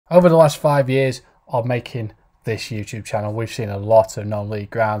Over the last 5 years of making this YouTube channel, we've seen a lot of non-league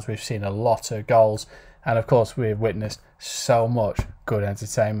grounds, we've seen a lot of goals, and of course we've witnessed so much good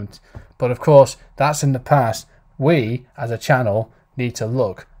entertainment. But of course, that's in the past. We, as a channel, need to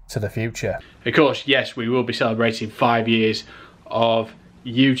look to the future. Of course, yes, we will be celebrating 5 years of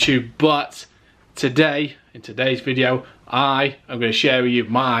YouTube, but today, in today's video, I am going to share with you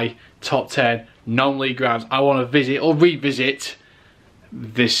my top 10 non-league grounds I want to visit or revisit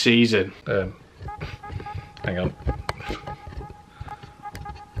this season. Hang on.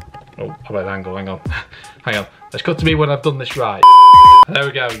 Oh, how about angle? Hang on. Hang on. Let's cut to me when I've done this right. There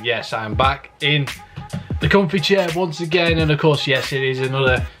we go. Yes, I am back in the comfy chair once again, and of course, yes, it is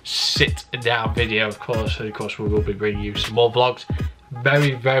another sit-down video. Of course, we will be bringing you some more vlogs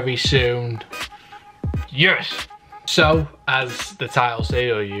very, very soon. Yes. So, as the title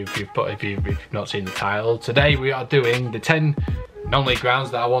says, or if you've not seen the title, today we are doing the 10 non-league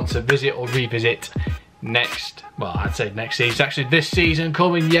grounds that I want to visit or revisit next, well, I'd say next season, actually this season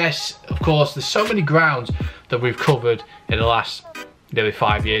coming. Yes, of course, there's so many grounds that we've covered in the last nearly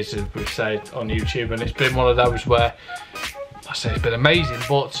 5 years, as we've said on YouTube, and it's been one of those where I say it's been amazing.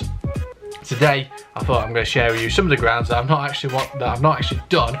 But today I thought I'm going to share with you some of the grounds that I've not actually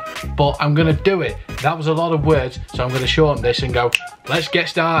done, but I'm going to do it. That was a lot of words, so I'm going to shorten this and go, let's get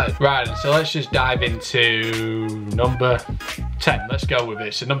started. Right, so let's just dive into number 10. Let's go with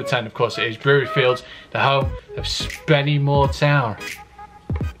it. So number 10, of course, it is Brewery Fields, the home of Spennymoor Town.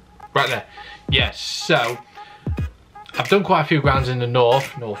 Right there. Yes, so I've done quite a few grounds in the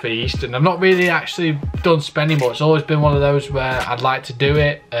northeast, and I've not really actually done Spennymoor. It's always been one of those where I'd like to do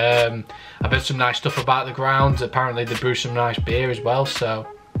it. I've heard some nice stuff about the grounds. Apparently they brew some nice beer as well, so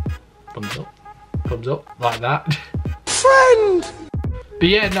thumbs up, like that. Friend! But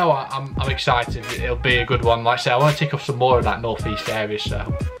yeah, no, I'm excited. It'll be a good one. Like I say, I want to tick off some more of that northeast area,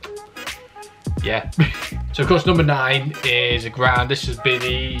 so yeah. So of course, number 9 is a ground. This has been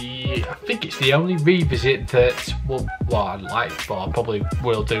I think it's the only revisit that I probably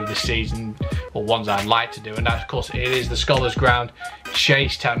will do this season, or ones I'd like to do, and that, of course, it is the Scholars Ground,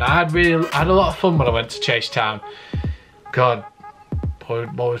 Chasetown. Now, I had a lot of fun when I went to Chasetown. God,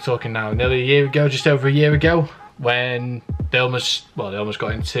 what we're talking now, nearly a year ago, just over a year ago, when they almost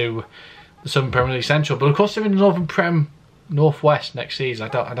got into the Southern Premier League Central. But of course, they're in the Northern Prem Northwest next season.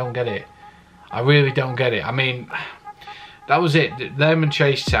 I don't get it. I really don't get it. I mean, that was it. Them and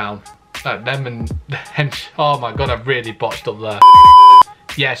Chasetown. Them and oh my god, I've really botched up there.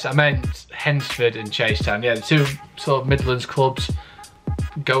 Yes, I meant Hensford and Chasetown. Yeah, the two sort of Midlands clubs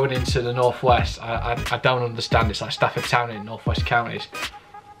going into the Northwest. I don't understand. It's like Stafford Town in Northwest counties.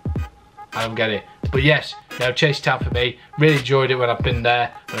 I don't get it. But yes, now Chasetown for me. Really enjoyed it when I've been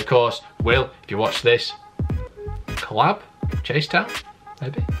there. And of course, Will, if you watch this, collab, Chasetown,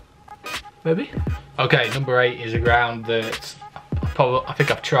 maybe. Okay, number 8 is a ground that I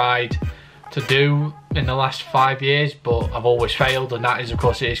think I've tried to do in the last 5 years, but I've always failed, and that is, of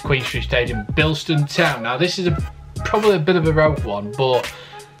course, it is Queen Street Stadium, Bilston Town. Now, this is probably a bit of a rogue one, but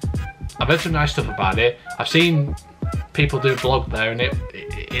I've heard some nice stuff about it. I've seen people do vlog there, and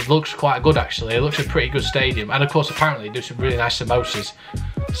it looks quite good, actually. It looks a pretty good stadium, and of course, apparently, they do some really nice samosas.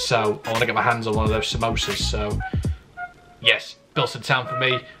 So I want to get my hands on one of those samosas. So yes, Bilston Town for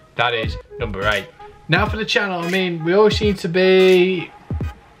me. That is number 8. Now for the channel, I mean, we always seem to be,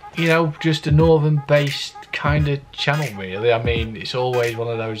 you know, just a northern-based kind of channel, really. I mean, it's always one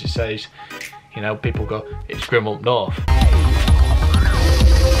of those that says, you know, people go, it's Grim up north.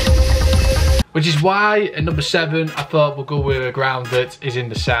 Which is why at number 7, I thought we'll go with a ground that is in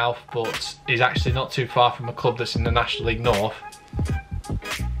the south, but is actually not too far from a club that's in the National League North.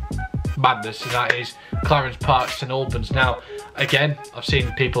 Madness, and that is Clarence Park, St Albans. Now, again, I've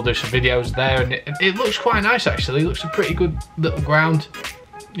seen people do some videos there, and it looks quite nice, actually. It looks a pretty good little ground,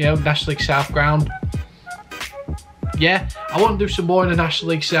 you know, National League South ground. Yeah, I want to do some more in the National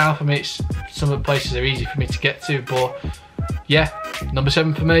League South. I mean, some of the places are easy for me to get to, but yeah, number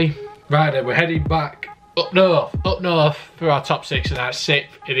 7 for me. Right then, we're heading back up north for our top 6, and at 6th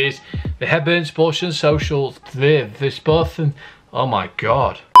it is the Hebburn Sports and Social and oh my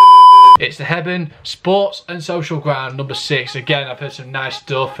god. It's the Hebburn Sports and Social Ground, number 6. Again, I've heard some nice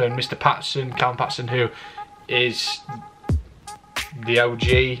stuff, and Mr. Patson, Callum Patson, who is the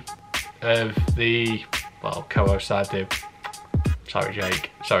OG of the, well, co-host I do. Sorry, Jake.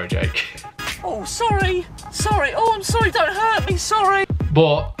 Oh, sorry. Oh, I'm sorry, don't hurt me, sorry.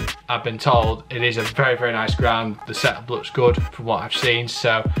 But I've been told it is a very, very nice ground. The setup looks good from what I've seen,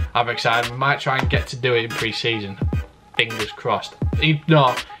 so I'm excited. We might try and get to do it in pre-season. Fingers crossed. If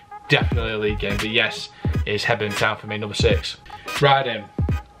not, definitely a league game, but yes, it's Hebburn Town for me, number 6. Right then,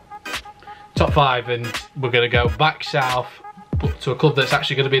 top 5, and we're going to go back south to a club that's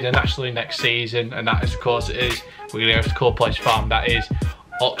actually going to be in the National League next season, and that is, of course, we're going to go to Cold Place Farm. That is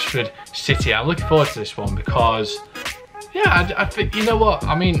Oxford City. I'm looking forward to this one because, yeah, I think, you know what,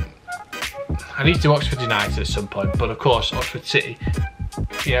 I mean, I need to do Oxford United at some point, but of course Oxford City,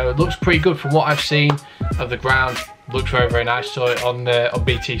 you know, it looks pretty good from what I've seen of the ground. Looks very, very nice. Saw it on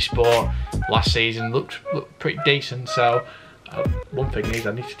BT Sport last season. Looked pretty decent. So one thing is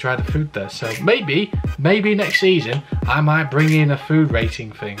I need to try the food there. So maybe next season I might bring in a food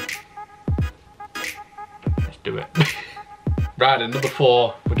rating thing. Let's do it. Right, and number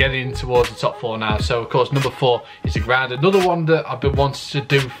 4, we're getting in towards the top 4 now. So of course number 4 is the ground. Another one that I've been wanting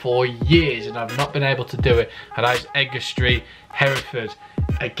to do for years and I've not been able to do it, and that is Edgar Street, Hereford.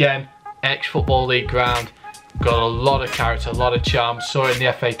 Again, ex-Football League ground. Got a lot of character, a lot of charm. Saw it in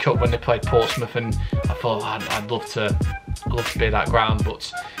the FA Cup when they played Portsmouth, and I thought I'd love to be at that ground. But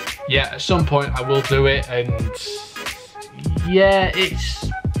yeah, at some point I will do it, and yeah,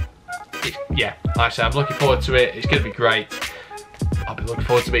 yeah, like I said, I'm looking forward to it. It's going to be great. I'll be looking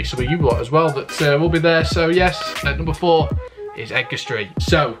forward to meet some of you lot as well that will be there. So yes, at number 4 is Edgar Street.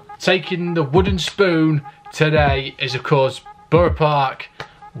 So taking the wooden spoon today is of course Borough Park,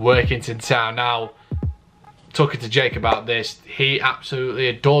 Workington Town. Now, talking to Jake about this, he absolutely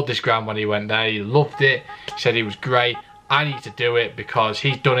adored this ground when he went there. He loved it. He said it was great. I need to do it because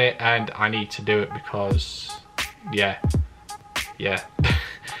he's done it, and I need to do it because, yeah.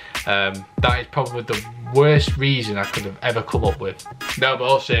 That is probably the worst reason I could have ever come up with. No, but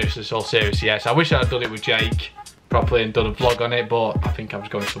all serious, yes. I wish I had done it with Jake properly and done a vlog on it, but I think I was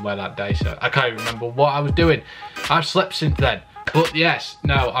going somewhere that day, so I can't even remember what I was doing. I've slept since then. But yes,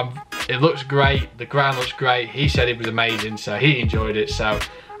 no, it looks great. The ground looks great. He said it was amazing, so he enjoyed it, so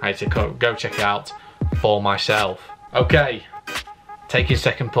I had to go check it out for myself. Okay, taking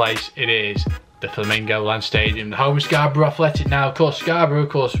second place, it is the Flamingo Land Stadium, the home of Scarborough Athletic. Now, of course, Scarborough, of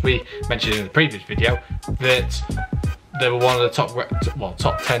course, we mentioned in the previous video that they were one of the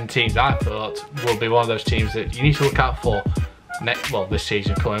top 10 teams I thought will be one of those teams that you need to look out for this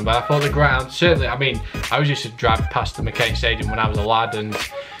season coming. But I thought the ground, certainly, I mean, I was used to drive past the McCain Stadium when I was a lad, and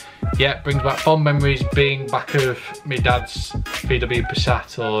yeah, it brings back fond memories being back of my dad's VW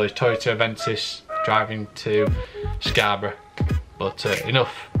Passat or his Toyota Avensis driving to Scarborough. But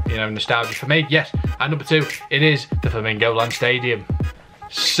enough, you know, nostalgia for me. Yes, at number 2, it is the Flamingo Land Stadium.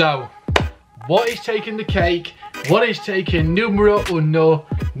 So, what is taking the cake? What is taking numero uno,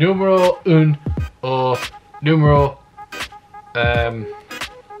 numero un, or numero,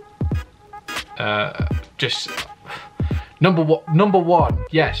 just number one,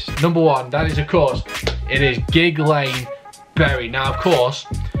 yes, number 1, that is, of course, it is Gig Lane, Bury. Now, of course,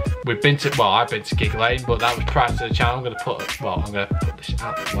 I've been to Gig Lane, but that was prior to the channel. I'm going to put this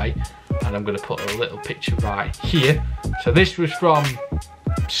out of the way, and I'm going to put a little picture right here. So this was from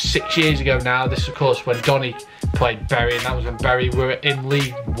 6 years ago now. This, of course, when Donny played Bury, and that was when Bury were in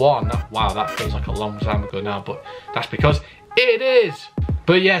League One. Wow, that feels like a long time ago now, but that's because it is.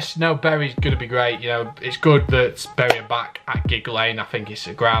 But yes, no, Bury's going to be great. You know, it's good that Bury are back at Gig Lane. I think it's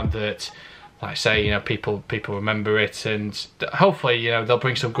a ground that, like I say, you know, people remember it, and hopefully, you know, they'll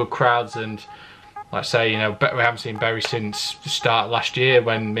bring some good crowds. And like I say, you know, we haven't seen Bury since the start of last year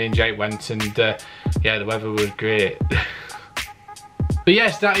when me and Jake went, and yeah, the weather was great. But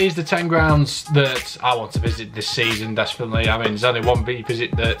yes, that is the 10 grounds that I want to visit this season, definitely. I mean, there's only one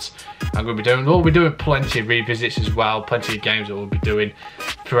revisit that I'm going to be doing. We'll be doing plenty of revisits as well, plenty of games that we'll be doing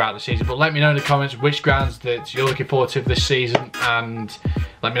throughout the season. But let me know in the comments which grounds that you're looking forward to this season, and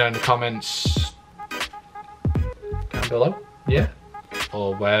let me know in the comments down below, yeah,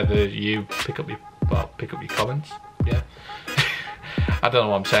 or wherever you pick up your comments, yeah. I don't know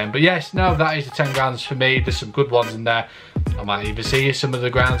what I'm saying, but yes, no, that is the 10 grounds for me. There's some good ones in there. I might even see some of the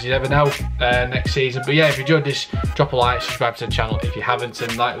grounds, you never know, next season. But yeah, if you enjoyed this, drop a like, subscribe to the channel if you haven't,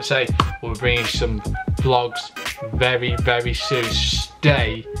 and like I say, we'll be bringing some vlogs very, very soon.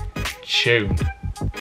 Stay tuned.